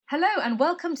Hello and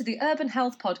welcome to the Urban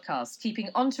Health Podcast, keeping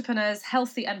entrepreneurs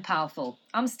healthy and powerful.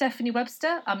 I'm Stephanie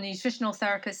Webster. I'm a nutritional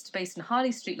therapist based in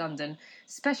Harley Street, London,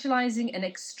 specialising in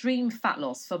extreme fat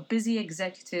loss for busy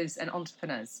executives and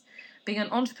entrepreneurs. Being an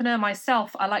entrepreneur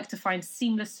myself, I like to find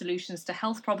seamless solutions to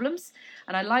health problems,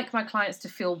 and I like my clients to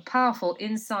feel powerful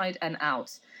inside and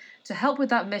out. To help with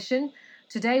that mission,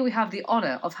 today we have the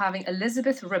honour of having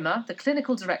Elizabeth Rimmer, the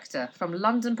clinical director from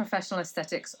London Professional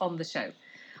Aesthetics, on the show.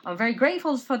 I'm very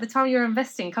grateful for the time you're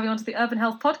investing coming onto the Urban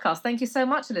Health Podcast. Thank you so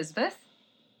much, Elizabeth.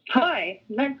 Hi,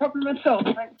 no problem at all.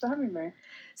 Thanks for having me.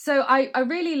 So I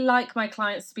really like my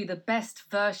clients to be the best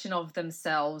version of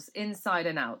themselves inside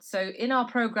and out. So in our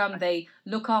program, they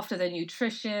look after their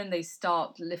nutrition, they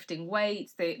start lifting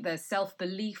weights, their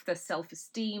self-belief, their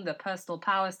self-esteem, their personal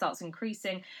power starts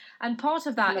increasing. And part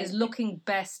of that is looking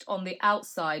best on the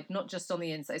outside, not just on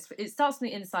the inside. It starts on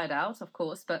the inside out, of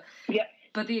course, but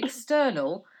the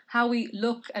external, how we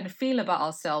look and feel about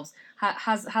ourselves,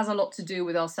 has a lot to do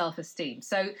with our self-esteem.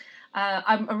 So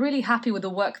I'm really happy with the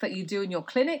work that you do in your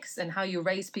clinics and how you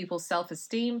raise people's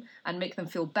self-esteem and make them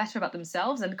feel better about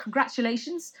themselves. And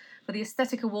congratulations for the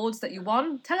aesthetic awards that you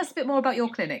won. Tell us a bit more about your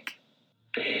clinic.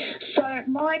 So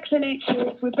my clinic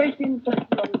we're based in Central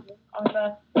London. I'm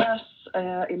a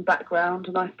nurse in background,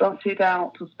 and I started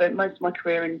out to spend most of my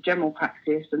career in general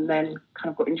practice and then kind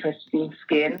of got interested in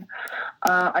skin.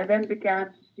 I then began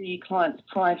to see clients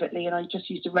privately, and I just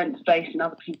used to rent space in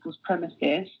other people's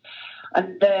premises.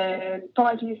 And then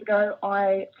 5 years ago,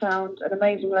 I found an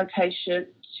amazing location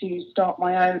to start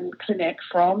my own clinic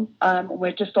from.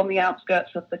 We're just on the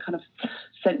outskirts of the kind of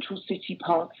central city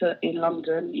part in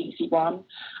London, EC1.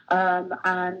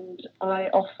 And I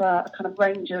offer a kind of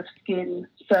range of skin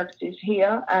services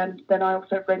here. And then I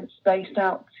also rent space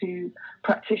out to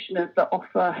practitioners that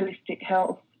offer holistic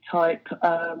health type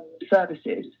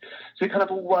services. So we kind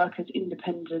of all work as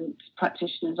independent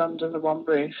practitioners under the one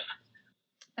roof.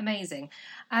 Amazing.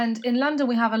 And in London,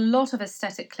 we have a lot of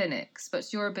aesthetic clinics,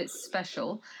 but you're a bit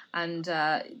special. And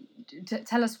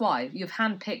tell us why. You've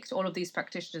handpicked all of these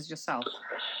practitioners yourself.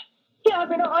 Yeah, I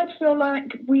mean, I feel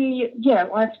like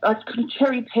I've kind of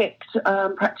cherry-picked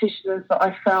practitioners that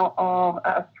I felt are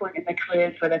at a point in their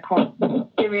careers where they're quite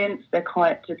experienced, they're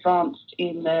quite advanced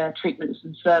in their treatments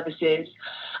and services.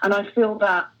 And I feel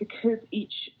that because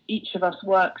each of us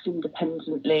works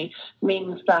independently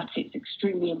means that it's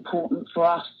extremely important for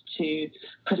us to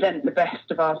present the best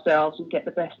of ourselves and get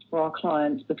the best for our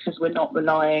clients, because we're not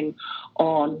relying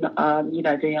on,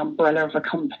 the umbrella of a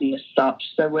company as such.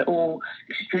 So we're all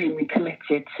extremely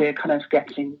committed to kind of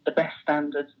getting the best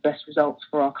standards, the best results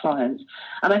for our clients.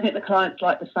 And I think the clients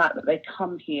like the fact that they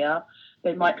come here,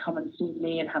 they might come and see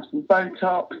me and have some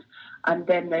BOTOX, and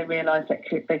then they realise that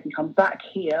they can come back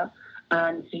here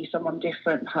and see someone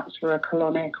different, perhaps for a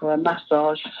colonic or a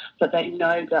massage, but they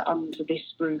know that under this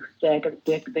roof they can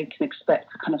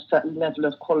expect a kind of certain level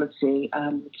of quality,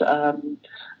 and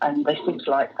they seem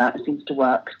to like that. It seems to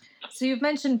work. So you've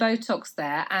mentioned Botox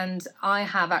there, and I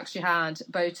have actually had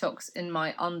Botox in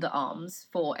my underarms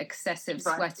for excessive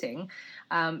sweating,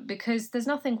 because there's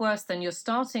nothing worse than you're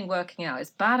starting working out.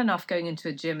 It's bad enough going into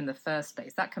a gym in the first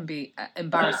place. That can be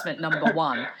embarrassment number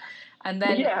one. And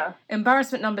then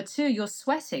embarrassment number two, you're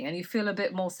sweating and you feel a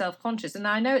bit more self-conscious. And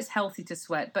I know it's healthy to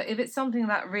sweat, but if it's something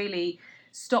that really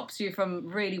stops you from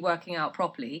really working out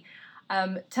properly,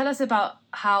 tell us about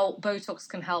how Botox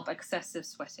can help excessive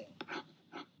sweating.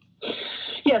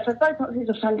 Yeah, so Botox is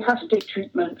a fantastic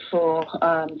treatment for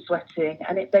sweating,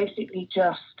 and it basically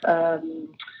just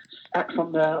acts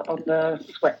on the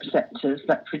sweat receptors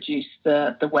that produce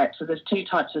the wet. So there's two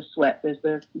types of sweat. There's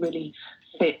the really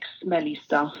thick, smelly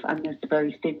stuff, and there's the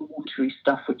very thin, watery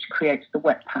stuff, which creates the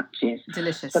wet patches.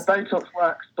 Delicious. So Botox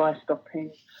works by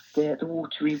stopping the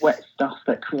watery, wet stuff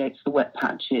that creates the wet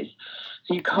patches.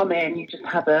 So you come in, you just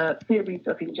have a series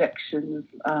of injections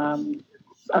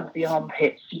under the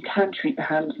armpits. You can treat the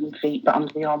hands and feet, but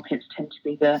under the armpits tend to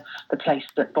be the place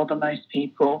that bother most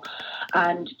people.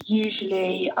 And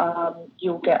usually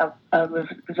you'll get a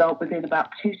result within about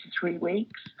 2 to 3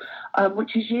 weeks,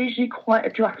 which is usually quite a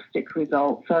drastic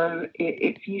result. So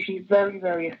it's usually very,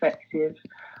 very effective.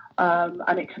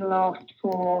 And it can last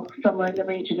for somewhere in the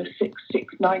region of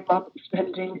 9 months,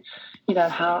 depending,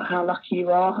 how lucky you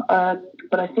are.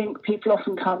 But I think people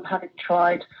often come having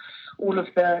tried all of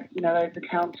the,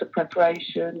 over-the-counter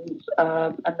preparations,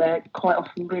 and they're quite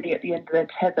often really at the end of their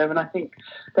tether. And I think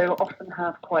they will often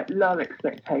have quite low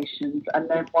expectations, and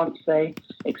then once they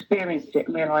experience it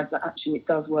and realise that actually it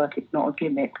does work, it's not a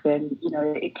gimmick, then,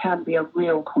 it can be a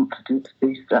real confidence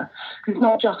booster. Because it's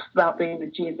not just about being a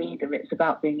gym either, it's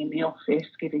about being in the office,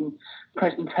 giving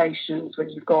presentations when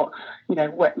you've got,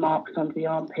 wet marks under the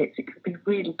armpits. It can be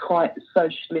really quite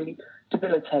socially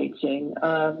debilitating.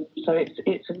 So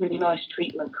it's a really nice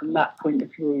treatment from that point of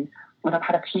view. When I've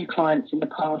had a few clients in the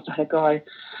past, I had a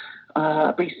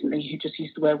guy recently who just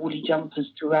used to wear woolly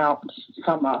jumpers throughout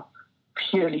summer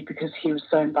purely because he was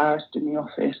so embarrassed in the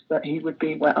office that he would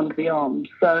be wet under the arms.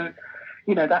 So,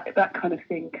 that kind of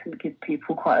thing can give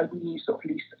people quite a new sort of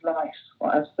lease of life,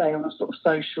 what I would say, on a sort of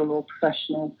social or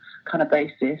professional kind of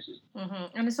basis.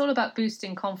 Mm-hmm. And it's all about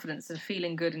boosting confidence and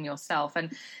feeling good in yourself.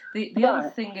 And the other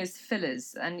thing is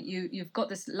fillers. And you've got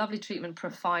this lovely treatment,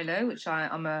 Profilo, which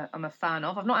I'm a fan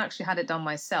of. I've not actually had it done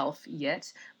myself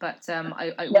yet, but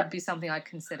it would be something I'd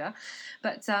consider.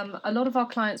 But a lot of our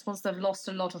clients, once they've lost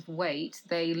a lot of weight,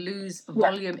 they lose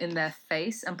volume in their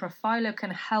face, and Profilo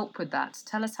can help with that.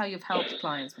 Tell us how you've helped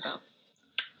clients with that.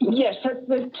 Yes, so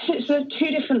there's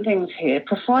two different things here.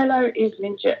 Profilo is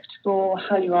an injectable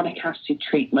hyaluronic acid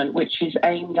treatment, which is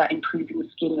aimed at improving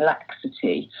skin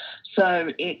laxity.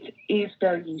 So it is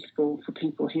very useful for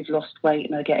people who've lost weight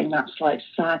and are getting that slight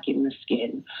sag in the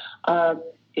skin.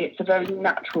 It's a very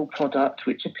natural product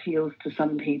which appeals to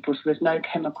some people, so there's no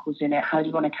chemicals in it.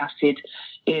 Hyaluronic acid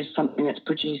is something that's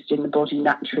produced in the body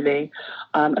naturally,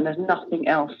 and there's nothing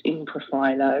else in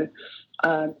Profilo.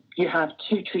 You have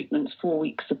 2 treatments 4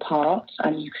 weeks apart,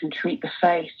 and you can treat the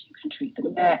face, you can treat the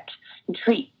neck, you can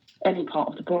treat any part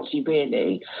of the body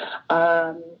really,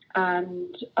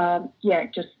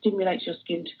 it just stimulates your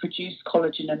skin to produce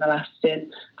collagen and elastin,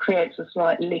 creates a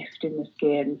slight lift in the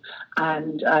skin,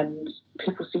 and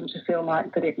people seem to feel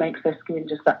like that it makes their skin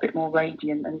just that bit more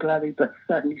radiant and glowy, but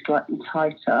certainly slightly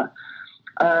tighter.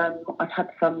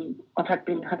 I've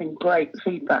been having great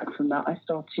feedback from that. I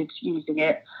started using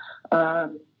it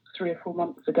 3 or 4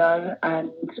 months ago,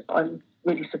 and I'm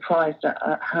really surprised at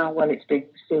how well it's being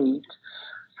received.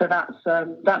 So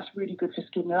that's really good for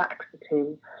skin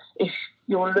laxity. If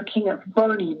you're looking at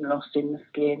volume loss in the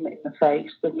skin, in the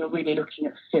face, then you're really looking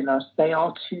at fillers. They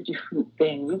are 2 different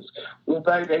things.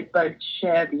 Although they both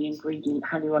share the ingredient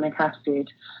hyaluronic acid,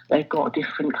 they've got a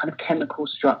different kind of chemical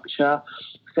structure.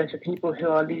 So for people who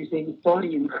are losing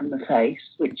volume from the face,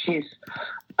 which is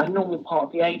a normal part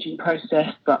of the aging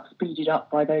process, but speeded up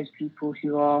by those people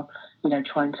who are,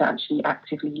 trying to actually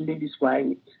actively lose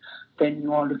weight, then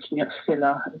you are looking at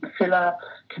filler. And filler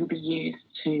can be used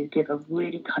to give a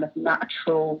really kind of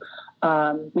natural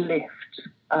lift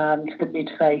to the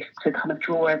mid-face to kind of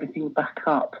draw everything back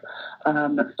up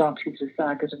that's starting to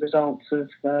sag as a result of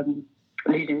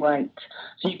losing weight.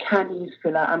 So you can use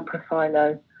filler and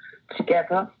Profilo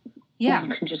together. Yeah. Or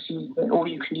you can just use it, or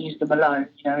you can use them alone,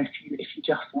 if you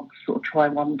just want to sort of try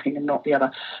one thing and not the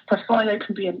other. Profilo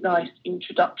can be a nice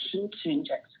introduction to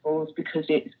injectables because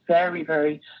it's very,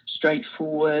 very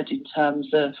straightforward in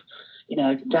terms of,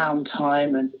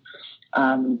 downtime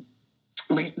and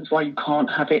reasons why you can't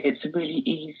have it. It's a really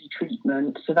easy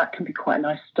treatment, so that can be quite a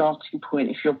nice starting point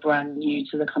if you're brand new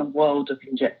to the kind of world of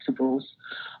injectables.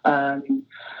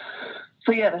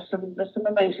 So there's some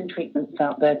amazing treatments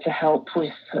out there to help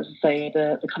with, as I say,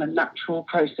 the kind of natural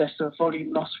process of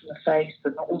volume loss from the face,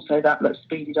 and also that's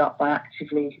speeded up by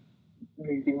actively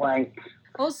losing weight.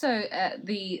 Also,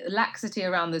 the laxity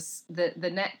around the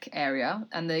neck area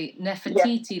and the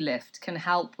Nefertiti lift can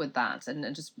help with that and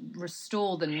just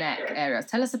restore the neck area.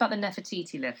 Tell us about the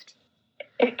Nefertiti lift.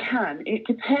 It can. It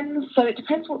depends. So it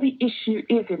depends what the issue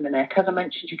is in the neck. As I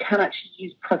mentioned, you can actually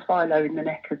use Profilo in the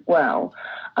neck as well.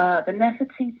 The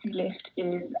Nefertiti lift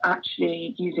is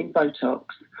actually using BOTOX,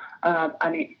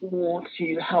 and it's more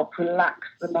to help relax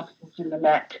the muscles in the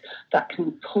neck that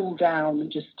can pull down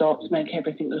and just start to make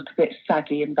everything look a bit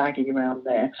saggy and baggy around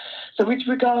there. So with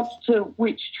regards to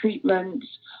which treatment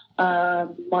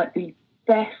might be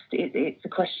best, it's a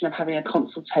question of having a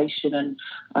consultation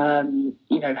and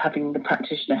having the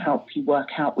practitioner help you work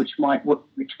out which might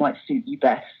suit you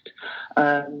best.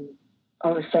 I'm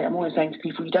always saying to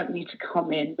people, you don't need to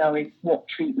come in knowing what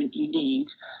treatment you need.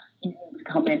 You need to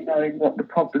come in knowing what the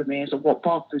problem is or what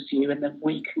bothers you, and then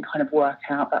we can kind of work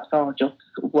out. That's our job, to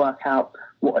sort of work out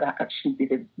what would actually be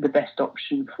the best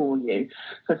option for you.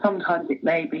 So sometimes it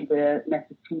may be the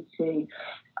Nefertiti,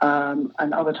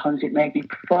 and other times it may be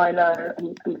Profilo,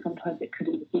 and sometimes it could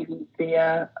even be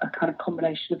a kind of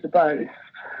combination of the both.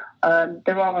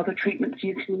 There are other treatments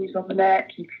you can use on the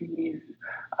neck. You can use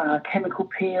chemical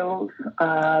peels.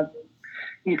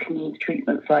 You can use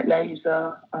treatments like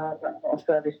laser. That's not a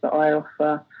service that I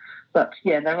offer. But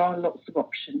yeah, there are lots of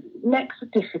options. Necks are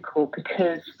difficult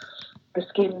because the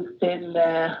skin's thin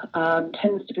there,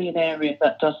 tends to be an area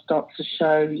that does start to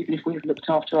show, even if we've looked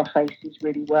after our faces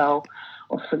really well,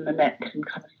 often the neck can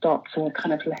kind of start to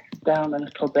kind of let us down a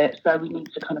little bit. So we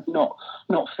need to kind of not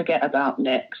forget about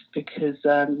necks because,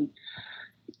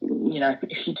 if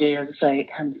you do, as I say, it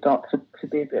can start to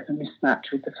be a bit of a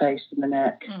mismatch with the face and the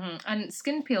neck. Mm-hmm. And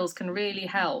skin peels can really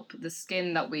help the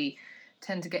skin that we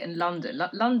tend to get in London.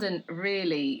 London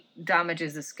really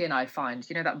damages the skin, I find.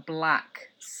 That black,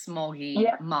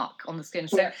 smoggy muck on the skin.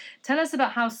 So tell us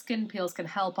about how skin peels can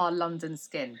help our London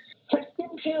skin. So skin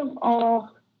peels are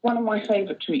one of my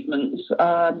favourite treatments,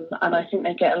 and I think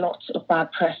they get a lot of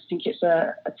bad press. I think it's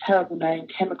a terrible name,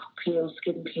 chemical peel,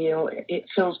 skin peel. It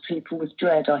fills people with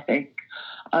dread, I think.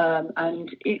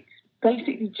 And it's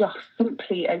basically just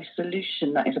simply a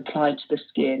solution that is applied to the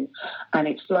skin, and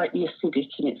it's slightly acidic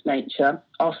in its nature.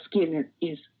 Our skin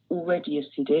is already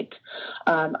acidic,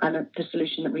 and the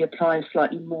solution that we apply is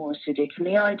slightly more acidic. And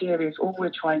the idea is all we're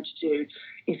trying to do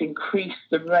is increase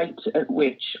the rate at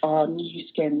which our new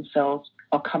skin cells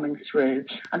are coming through,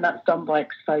 and that's done by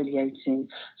exfoliating.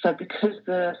 So because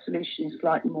the solution is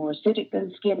slightly more acidic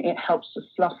than skin, it helps to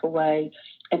fluff away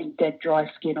any dead, dry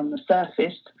skin on the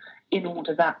surface in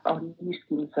order that our new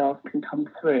skin cells can come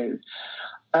through.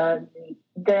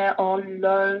 There are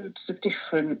loads of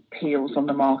different peels on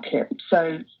the market.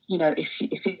 So, if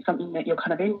it's something that you're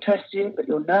kind of interested in but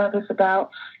you're nervous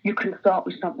about, you can start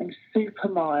with something super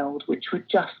mild, which would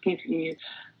just give you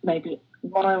maybe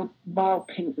mild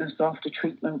pinkness after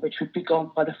treatment, which would be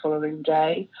gone by the following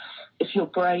day. If you're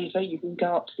braver, you can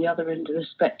go up to the other end of the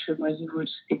spectrum where you would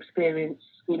experience,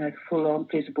 full-on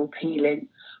visible peeling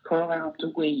for around a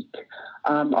week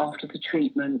after the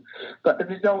treatment. But the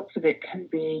results of it can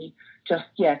be just,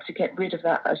 to get rid of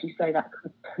that, as you say, that kind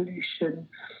of pollution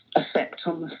effect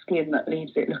on the skin that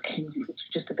leaves it looking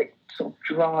just a bit sort of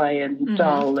dry and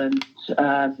dull and,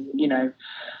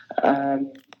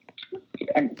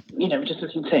 just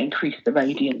looking to increase the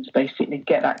radiance, basically,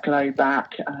 get that glow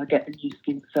back, get the new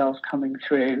skin cells coming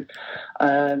through.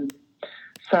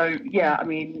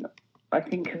 I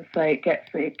think, as I say,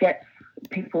 it gets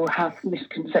people have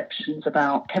misconceptions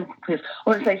about chemical peels. I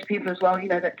want to say to people as well,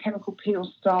 that chemical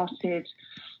peels started,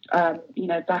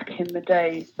 back in the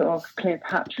days of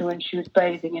Cleopatra when she was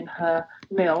bathing in her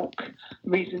milk. The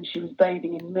reason she was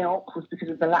bathing in milk was because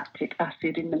of the lactic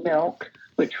acid in the milk,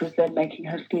 which was then making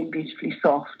her skin beautifully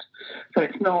soft. So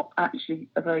it's not actually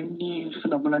a very new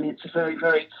phenomenon. It's a very,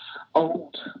 very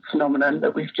old phenomenon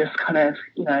that we've just kind of,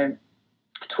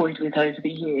 toyed with over the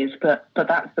years, but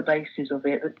that's the basis of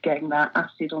it, getting that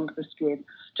acid onto the skin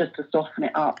just to soften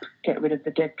it up, get rid of the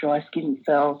dead, dry skin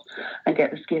cells and get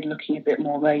the skin looking a bit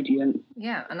more radiant.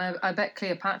 Yeah, and I bet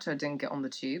Cleopatra didn't get on the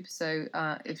tube, so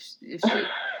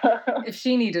if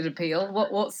she needed a peel,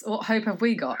 what hope have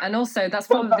we got? And also, that's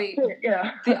probably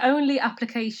the only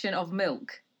application of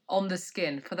milk on the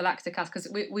skin for the lactic acid, because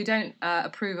we don't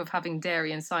approve of having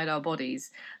dairy inside our bodies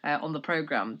on the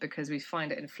programme because we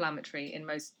find it inflammatory in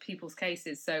most people's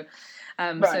cases. So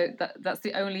that's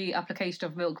the only application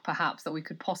of milk perhaps that we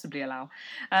could possibly allow.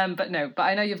 But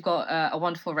I know you've got a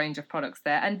wonderful range of products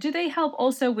there. And do they help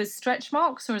also with stretch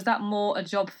marks, or is that more a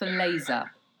job for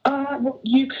laser?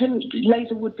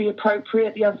 Laser would be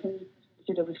appropriate. The other thing to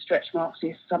consider with stretch marks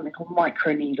is something called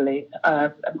microneedling.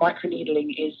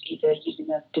 Microneedling is either using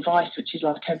a device which is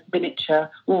like a miniature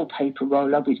wallpaper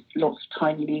roller with lots of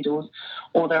tiny needles,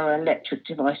 or there are electric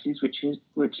devices which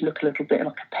look a little bit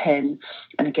like a pen,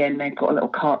 and again they've got a little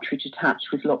cartridge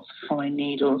attached with lots of fine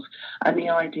needles. And the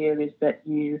idea is that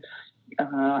you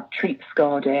treat the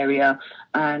scarred area,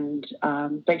 and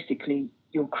basically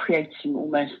you're creating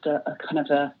almost a kind of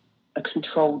a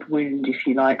controlled wound, if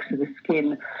you like. So the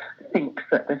skin thinks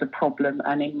that there's a problem,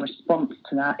 and in response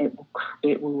to that,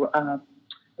 it will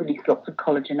release lots of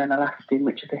collagen and elastin,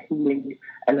 which are the healing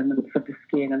elements of the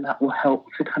skin, and that will help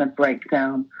to kind of break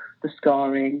down the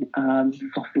scarring,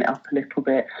 soften it up a little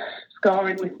bit.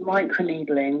 Scarring with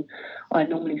microneedling, I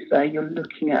normally say you're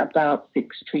looking at about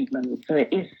 6 treatments. So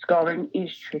scarring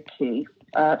is tricky.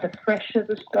 The fresher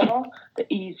the scar,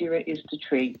 the easier it is to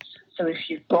treat. So if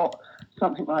you've got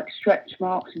something like stretch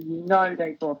marks and you know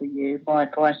they bother you, my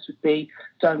advice would be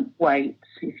don't wait.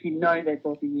 If you know they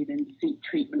bother you, then seek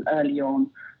treatment early on,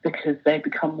 because they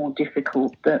become more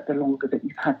difficult the longer that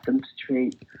you've had them to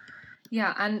treat.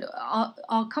 Yeah, and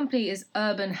our company is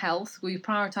Urban Health. We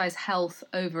prioritise health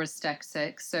over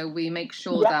aesthetics, so we make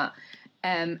sure that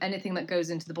anything that goes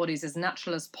into the body is as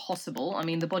natural as possible. I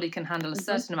mean, the body can handle a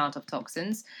certain amount of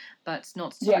toxins, but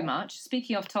not too much.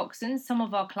 Speaking of toxins, some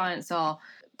of our clients are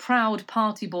proud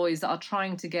party boys that are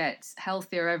trying to get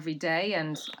healthier every day,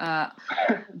 and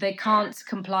they can't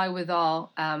comply with our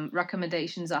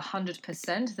recommendations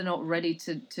 100%. They're not ready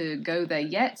to go there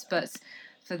yet, but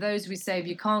for those we say, if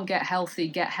you can't get healthy,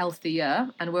 get healthier,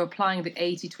 and we're applying the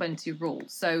 80-20 rule.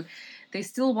 So they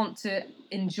still want to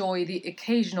enjoy the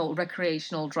occasional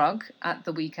recreational drug at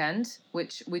the weekend,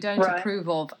 which we don't approve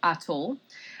of at all,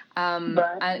 and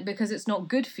because it's not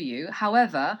good for you.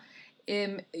 However,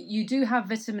 you do have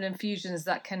vitamin infusions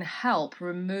that can help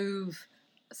remove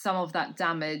some of that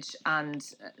damage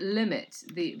and limit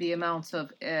the amount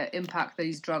of impact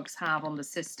these drugs have on the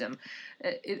system.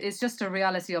 It's just a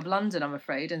reality of London, I'm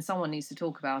afraid, and someone needs to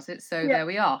talk about it. So there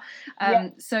we are.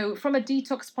 So from a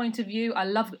detox point of view, I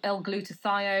love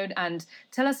L-glutathione. And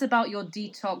tell us about your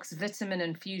detox vitamin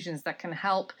infusions that can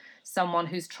help someone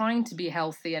who's trying to be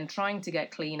healthy and trying to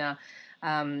get cleaner,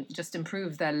 just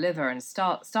improve their liver and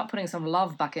start putting some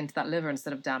love back into that liver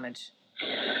instead of damage.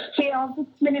 So our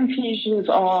vitamin infusions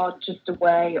are just a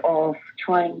way of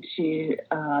trying to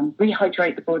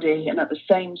rehydrate the body, and at the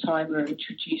same time we're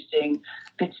introducing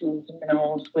vitamins and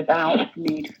minerals without the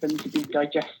need for them to be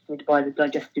digested by the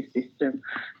digestive system.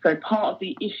 So part of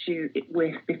the issue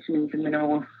with vitamins and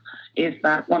minerals is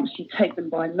that once you take them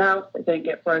by mouth, they don't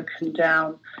get broken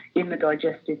down in the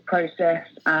digestive process,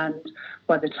 and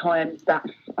by the time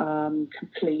that's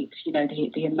complete,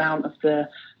 the amount of the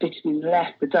vitamin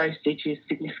left, the dosage is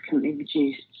significantly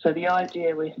reduced. So the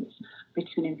idea with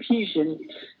vitamin infusion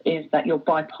is that you're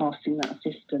bypassing that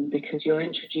system, because you're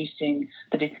introducing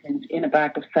the vitamins in a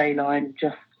bag of saline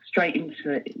just straight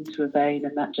into a vein,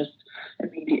 and that just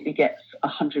immediately gets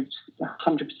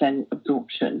 100%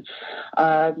 absorption.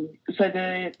 So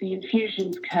the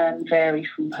infusions can vary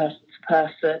from person to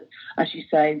person. As you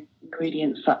say,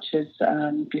 ingredients such as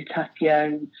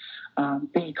glutathione,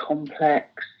 B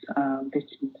complex,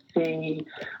 vitamin C.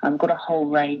 Got a whole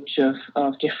range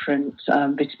of different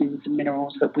vitamins and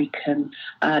minerals that we can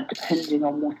add depending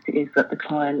on what it is that the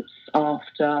client's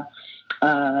after,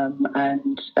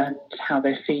 and how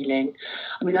they're feeling.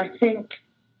 I mean, I think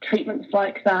treatments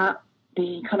like that,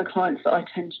 the kind of clients that I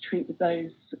tend to treat with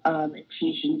those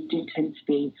infusions do tend to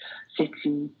be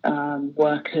city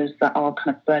workers that are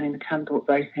kind of burning the candle at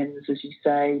both ends, as you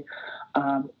say,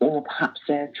 or perhaps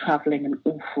they're travelling an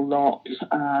awful lot,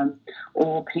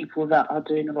 or people that are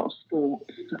doing a lot of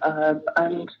sports.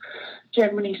 And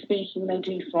generally speaking, they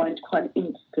do find quite an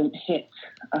instant hit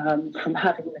from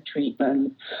having the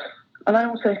treatment. And I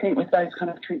also think with those kind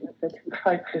of treatments, they can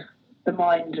focus the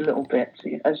mind a little bit,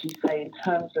 as you say, in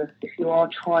terms of if you are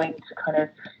trying to kind of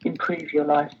improve your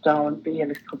lifestyle and be a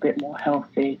little bit more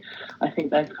healthy. I think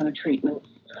those kind of treatments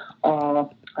are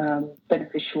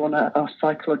beneficial on a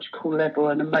psychological level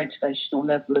and a motivational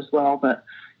level as well, but,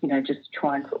 just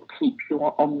try and sort of keep you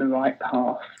on the right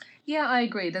path. Yeah, I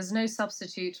agree. There's no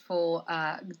substitute for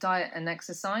diet and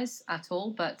exercise at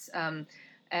all, but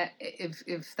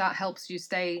if that helps you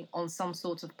stay on some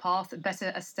sort of path,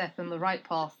 better a step in the right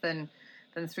path than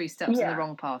 3 steps in the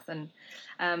wrong path. And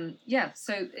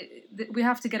so we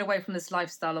have to get away from this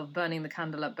lifestyle of burning the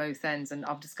candle at both ends. And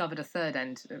I've discovered a third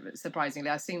end, surprisingly.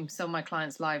 I've seen some of my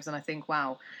clients' lives and I think,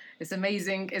 wow, it's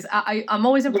amazing. I'm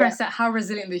always impressed at how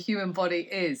resilient the human body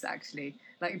is, actually,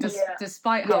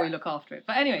 despite how we look after it.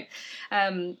 But anyway,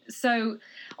 so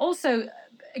also,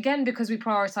 again, because we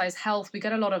prioritize health, we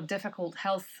get a lot of difficult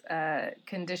health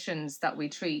conditions that we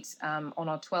treat on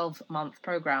our 12-month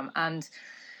program. And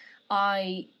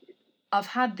I've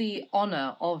had the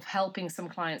honor of helping some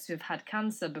clients who've had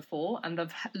cancer before and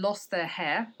they've lost their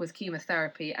hair with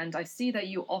chemotherapy. And I see that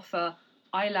you offer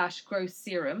eyelash growth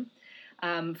serum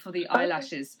for the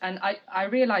eyelashes. And I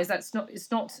realize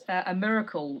it's not a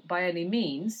miracle by any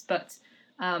means, but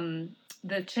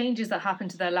the changes that happen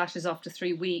to their lashes after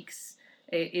 3 weeks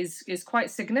is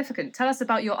quite significant. Tell us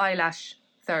about your eyelash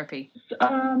therapy.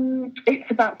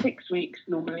 It's about 6 weeks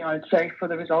normally, I would say, for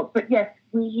the results. But yes,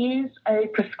 we use a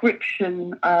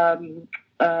prescription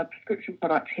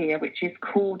product here, which is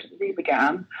called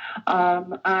Livagan.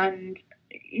 And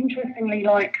interestingly,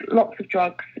 like lots of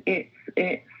drugs, its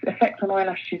effect on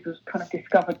eyelashes was kind of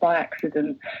discovered by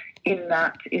accident, in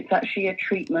that it's actually a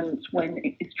treatment when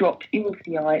it's dropped into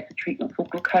the eye. It's a treatment for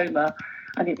glaucoma.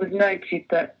 And it was noted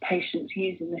that patients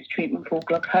using this treatment for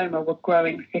glaucoma were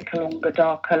growing thicker, longer,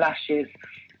 darker lashes.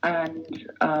 And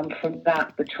from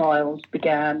that, the trials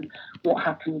began. What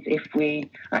happens if we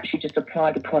actually just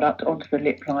apply the product onto the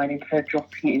lip line instead of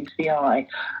dropping it into the eye?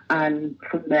 And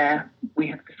from there, we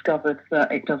have discovered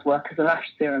that it does work as a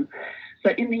lash serum.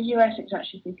 So in the US, it's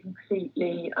actually been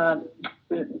completely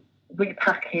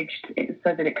repackaged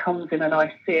so that it comes in a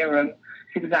nice serum.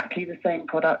 It's exactly the same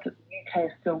product. The UK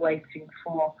is still waiting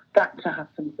for that to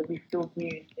happen, so we still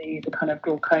use the kind of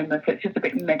glaucoma. So it's just a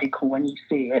bit medical when you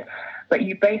see it. But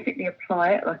you basically apply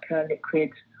it like a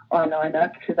liquid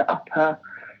eyeliner to the upper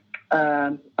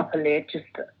lid, just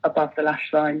above the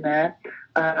lash line there.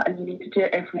 And you need to do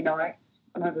it every night.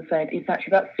 And as I said, it's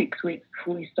actually about 6 weeks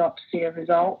before you start to see a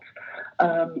result.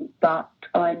 But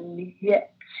I'm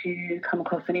yet to come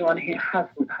across anyone who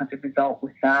hasn't had a result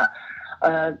with that.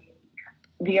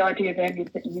 The idea then is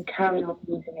that you carry on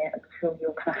using it until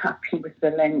you're kind of happy with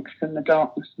the length and the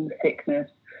darkness and the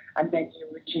thickness, and then you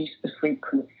reduce the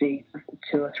frequency to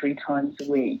 2 or 3 times a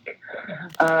week.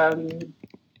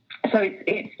 So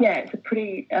it's a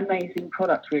pretty amazing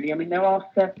product, really. I mean, there are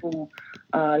several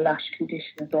lash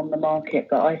conditioners on the market,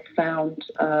 but I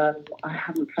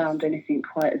haven't found anything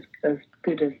quite as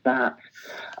good as that.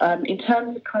 In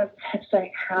terms of kind of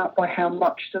saying by how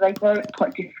much do they grow, it's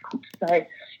quite difficult to say.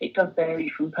 It does vary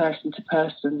from person to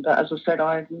person, but as I said,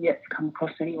 I haven't yet come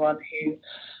across anyone who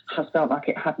has felt like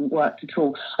it hadn't worked at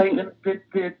all. I think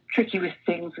the tricky with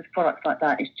things with products like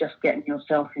that is just getting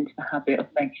yourself into the habit of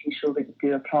making sure that you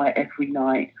do apply it every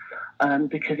night,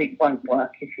 because it won't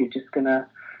work if you're just going to,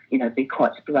 be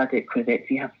quite sporadic with it.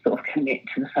 So you have to sort of commit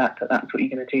to the fact that that's what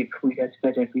you're going to do before you go to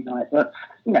bed every night. But,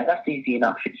 that's easy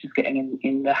enough. It's just getting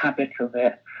in the habit of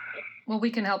it. Well,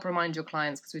 we can help remind your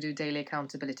clients because we do daily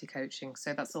accountability coaching,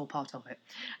 so that's all part of it.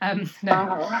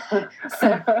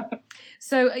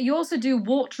 So you also do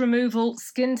wart removal,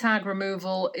 skin tag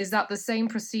removal. Is that the same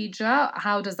procedure?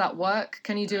 How does that work?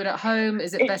 Can you do it at home?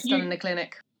 Is it best done in a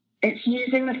clinic? It's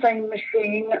using the same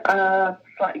machine,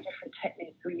 slightly different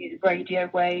techniques. We use radio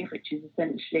wave, which is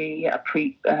essentially a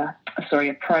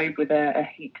probe with a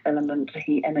heat element, a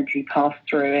heat energy passed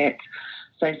through it.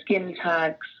 So skin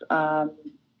tags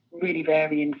really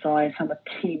vary in size. Some are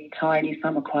teeny tiny,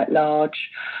 some are quite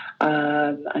large,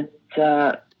 and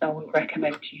I wouldn't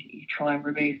recommend you try and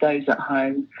remove those at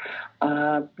home.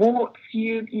 Warts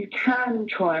you can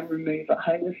try and remove at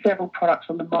home. There's several products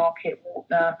on the market,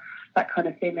 that kind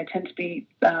of thing. They tend to be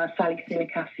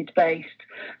salicylic acid based.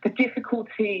 The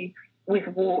difficulty with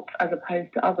warts as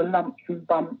opposed to other lumps and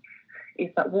bumps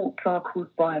is that warts are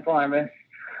caused by a virus,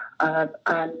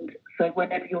 and so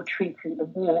whenever you're treating the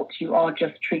wart, you are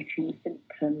just treating the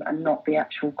symptom and not the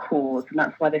actual cause, and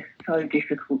that's why they're so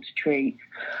difficult to treat.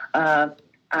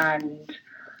 And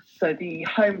so the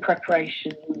home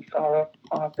preparations are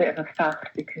a bit of a faff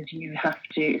because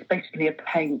it's basically a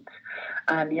paint,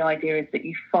 and the idea is that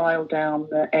you file down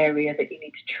the area that you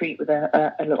need to treat with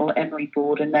a little emery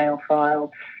board, a nail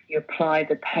file. You apply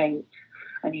the paint,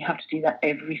 and you have to do that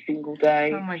every single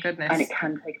day. Oh, my goodness. And it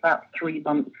can take about 3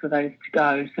 months for those to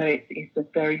go. So it's a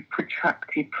very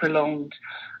protracted, prolonged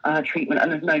treatment,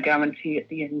 and there's no guarantee at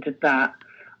the end of that.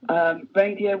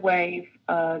 Radio wave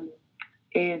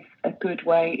is a good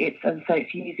way. It's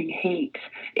using heat.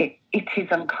 It is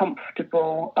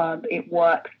uncomfortable. It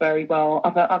works very well.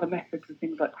 Other methods are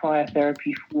things like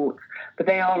cryotherapy for warts, but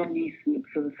they are a nuisance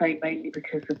for the same, mainly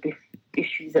because of this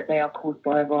issue that they are caused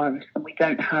by a virus, and we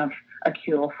don't have a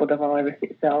cure for the virus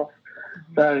itself.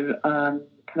 So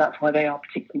that's why they are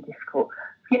particularly difficult.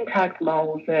 Skin tags,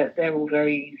 moles, they're all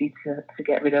very easy to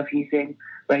get rid of using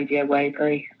radio wave,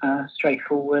 very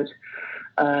straightforward.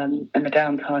 And the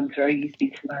downtime's very easy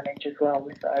to manage as well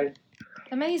with those.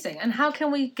 Amazing. And how can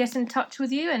we get in touch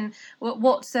with you? And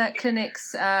what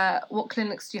clinics do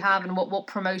you have, and what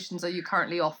promotions are you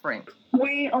currently offering?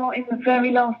 We are in the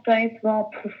very last days of our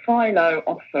Profilo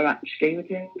offer, actually. We're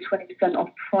doing 20% off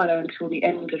Profilo until the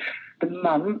end of the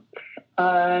month.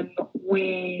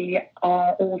 We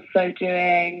are also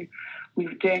doing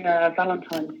a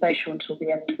Valentine's facial until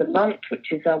the end of the month,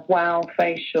 which is a WOW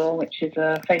facial, which is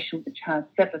a facial which has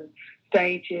 7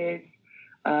 stages,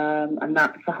 and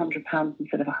that's £100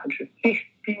 instead of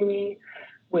 £150.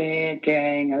 We're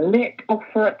doing a lip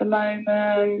offer at the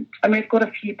moment, and we've got a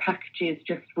few packages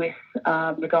just with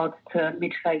regards to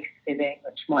mid-face filling,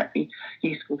 which might be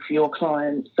useful for your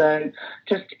clients. So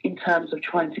just in terms of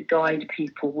trying to guide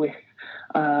people with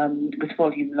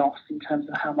volume loss in terms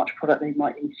of how much product they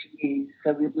might need to use.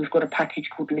 So we've got a package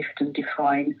called Lift and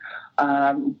Define,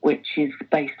 which is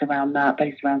based around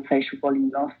facial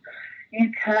volume loss.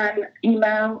 You can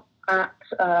email at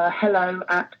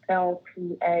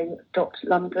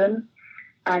hello@lpa.london,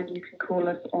 and you can call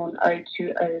us on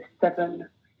 0207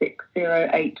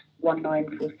 608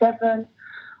 1947.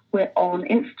 We're on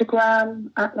Instagram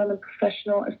at London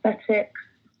Professional Aesthetics,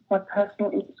 my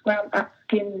personal Instagram at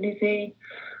Skin Lizzie,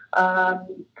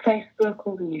 Facebook,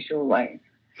 all the usual ways.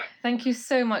 Thank you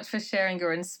so much for sharing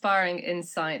your inspiring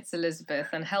insights, Elizabeth,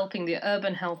 and helping the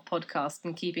Urban Health Podcast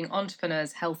and keeping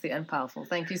entrepreneurs healthy and powerful.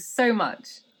 Thank you so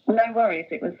much. No worries.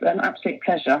 It was an absolute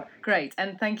pleasure. Great.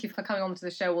 And thank you for coming on to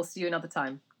the show. We'll see you another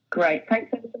time. Great.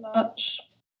 Thanks ever so much.